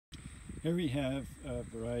Here we have a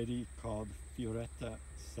variety called Fioretto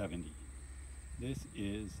 70. This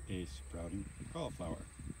is a sprouting cauliflower.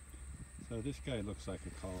 So this guy looks like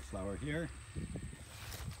a cauliflower here.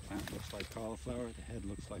 Plant looks like cauliflower, the head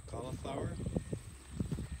looks like cauliflower.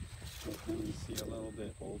 When you see a little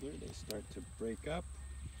bit older, they start to break up.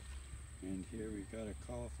 And here we've got a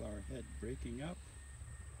cauliflower head breaking up.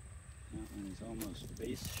 That one is almost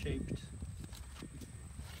vase-shaped.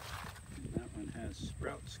 That one has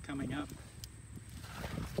sprouts coming up.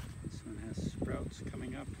 This one has sprouts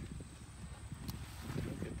coming up.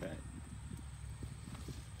 Look at that.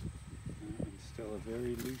 That one's still a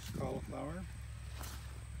very loose cauliflower.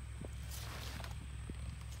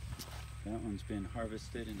 That one's been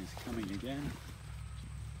harvested and is coming again.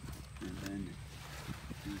 And then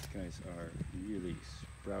these guys are really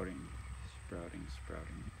sprouting.